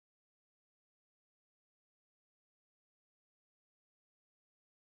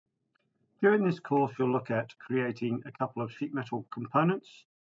During this course, you'll look at creating a couple of sheet metal components.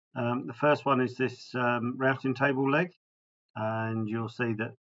 The first one is this routing table leg, and you'll see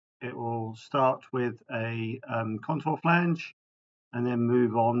that it will start with a contour flange and then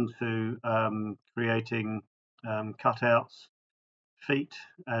move on to creating cutouts, feet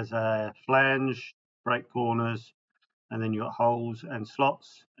as a flange, break corners, and then you've got holes and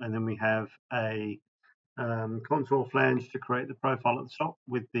slots, and then we have a contour flange to create the profile at the top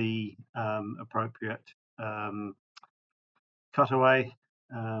with the appropriate cutaway.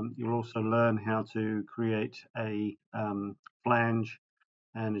 You'll also learn how to create a flange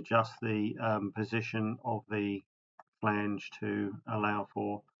and adjust the position of the flange to allow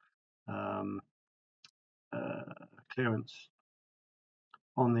for clearance.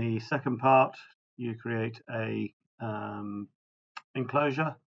 On the second part, you create a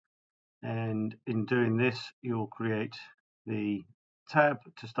enclosure, and in doing this you'll create the tab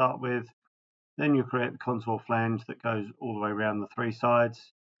to start with, then you create the contour flange that goes all the way around the three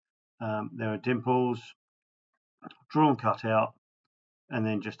sides. There are dimples, drawn cutout, and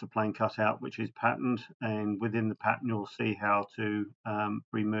then just a plain cutout which is patterned, and within the pattern you'll see how to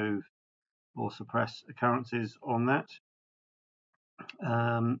remove or suppress occurrences on that.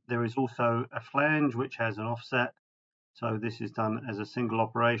 There is also a flange which has an offset, so this is done as a single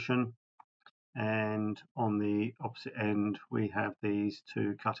operation, and on the opposite end we have these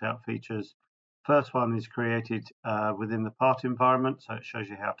two cutout features. First one is created within the part environment, so it shows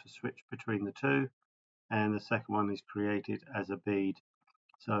you how to switch between the two, and the second one is created as a bead.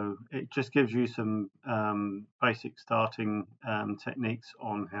 So it just gives you some basic starting techniques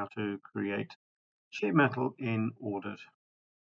on how to create sheet metal in ordered.